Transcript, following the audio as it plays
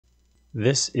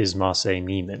This is Maciej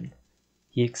Neyman.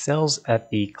 He excels at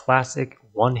the classic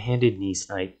one-handed knee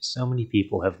snipe so many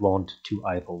people have learned to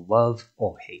either love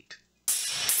or hate.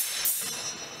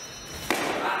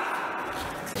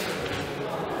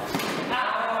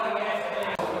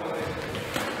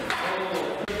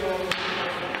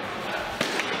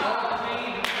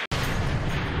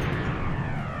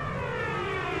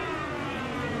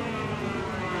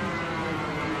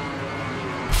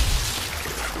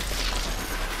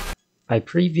 I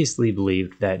previously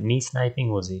believed that knee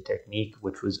sniping was a technique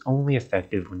which was only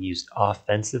effective when used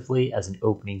offensively as an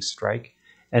opening strike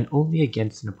and only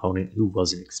against an opponent who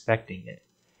wasn't expecting it,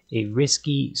 a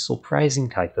risky, surprising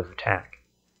type of attack.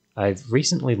 I've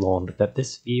recently learned that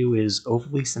this view is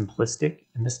overly simplistic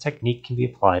and this technique can be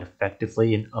applied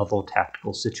effectively in other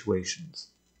tactical situations.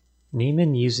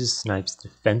 Neyman uses snipes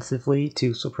defensively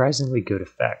to surprisingly good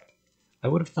effect. I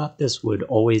would have thought this would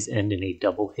always end in a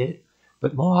double hit,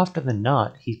 but more often than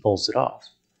not, he pulls it off.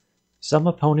 Some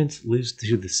opponents lose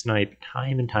to the snipe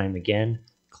time and time again,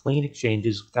 clean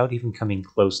exchanges without even coming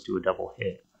close to a double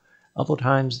hit. Other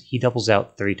times, he doubles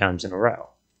out 3 times in a row.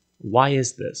 Why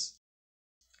is this?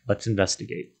 Let's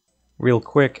investigate. Real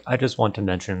quick, I just want to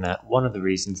mention that one of the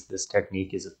reasons this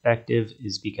technique is effective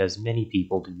is because many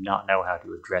people do not know how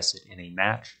to address it in a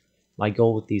match. My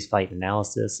goal with these fight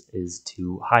analysis is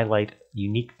to highlight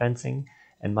unique fencing,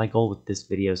 and my goal with this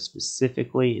video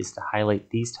specifically is to highlight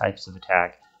these types of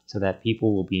attack so that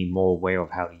people will be more aware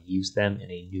of how to use them in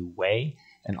a new way,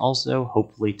 and also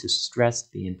hopefully to stress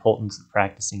the importance of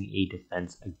practicing a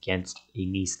defense against a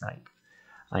knee snipe.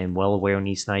 I am well aware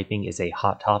knee sniping is a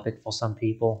hot topic for some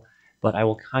people, but I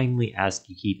will kindly ask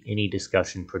you keep any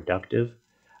discussion productive.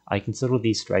 I consider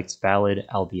these strikes valid,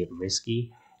 albeit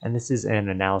risky, and this is an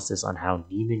analysis on how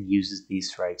Neyman uses these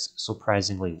strikes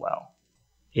surprisingly well.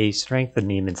 A strength of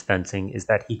Neyman's fencing is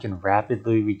that he can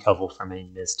rapidly recover from a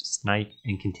missed snipe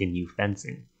and continue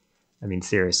fencing. I mean,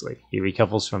 seriously, he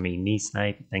recovers from a knee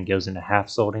snipe, then goes into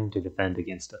half-swording to defend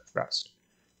against a thrust.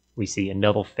 We see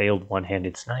another failed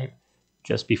one-handed snipe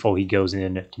just before he goes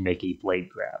in to make a blade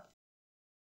grab.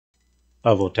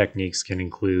 Other techniques can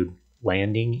include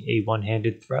landing a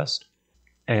one-handed thrust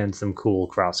and some cool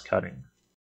cross-cutting.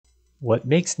 What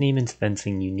makes Neyman's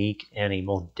fencing unique and a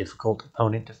more difficult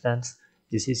opponent defense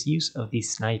is his use of the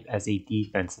snipe as a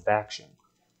defensive action.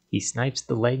 He snipes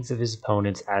the legs of his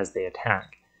opponents as they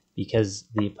attack. Because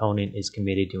the opponent is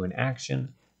committed to an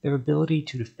action, their ability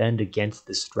to defend against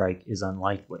the strike is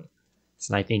unlikely.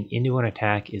 Sniping into an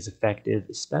attack is effective,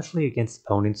 especially against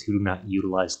opponents who do not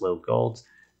utilize low guards,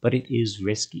 but it is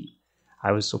risky.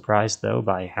 I was surprised though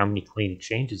by how many clean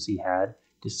exchanges he had,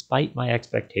 despite my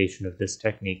expectation of this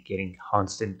technique getting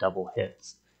constant double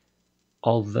hits.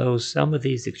 Although some of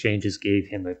these exchanges gave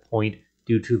him a point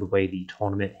due to the way the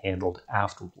tournament handled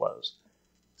afterblows.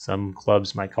 Some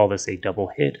clubs might call this a double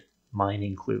hit, mine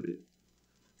included.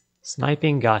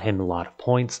 Sniping got him a lot of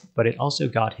points, but it also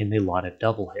got him a lot of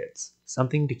double hits,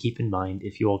 something to keep in mind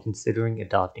if you are considering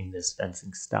adopting this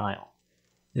fencing style.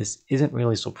 This isn't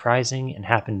really surprising and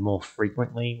happened more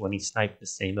frequently when he sniped the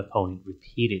same opponent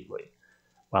repeatedly.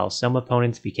 While some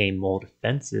opponents became more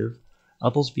defensive,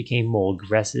 others became more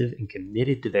aggressive and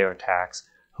committed to their attacks,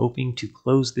 hoping to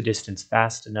close the distance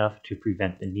fast enough to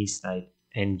prevent the knee snipe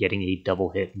and getting a double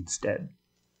hit instead.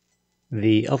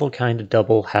 The other kind of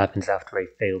double happens after a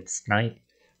failed snipe.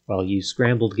 While you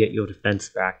scramble to get your defense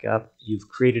back up, you've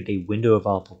created a window of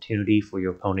opportunity for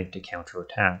your opponent to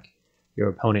counterattack. Your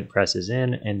opponent presses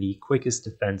in, and the quickest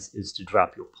defense is to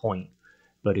drop your point.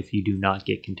 But if you do not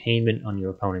get containment on your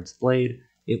opponent's blade,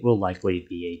 it will likely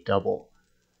be a double.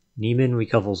 Neyman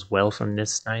recovers well from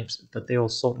missed snipes, but they are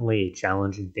certainly a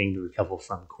challenging thing to recover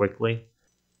from quickly.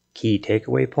 Key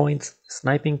takeaway points: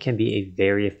 sniping can be a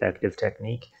very effective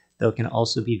technique, though it can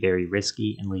also be very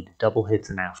risky and lead to double hits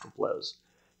and afterblows.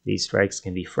 These strikes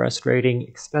can be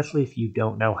frustrating, especially if you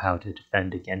don't know how to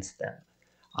defend against them.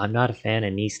 I'm not a fan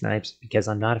of knee snipes because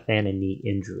I'm not a fan of knee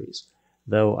injuries,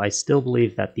 though I still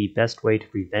believe that the best way to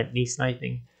prevent knee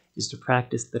sniping is to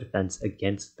practice the defense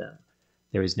against them.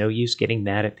 There is no use getting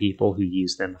mad at people who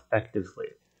use them effectively.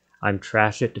 I'm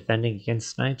trash at defending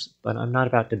against snipes, but I'm not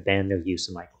about to ban their use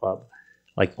in my club.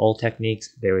 Like all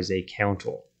techniques, there is a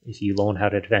counter. If you learn how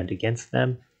to defend against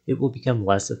them, it will become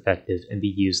less effective and be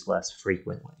used less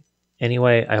frequently.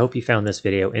 Anyway, I hope you found this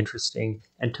video interesting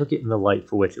and took it in the light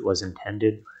for which it was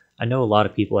intended. I know a lot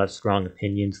of people have strong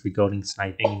opinions regarding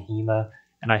sniping in HEMA,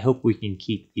 and I hope we can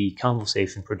keep the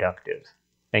conversation productive.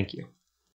 Thank you.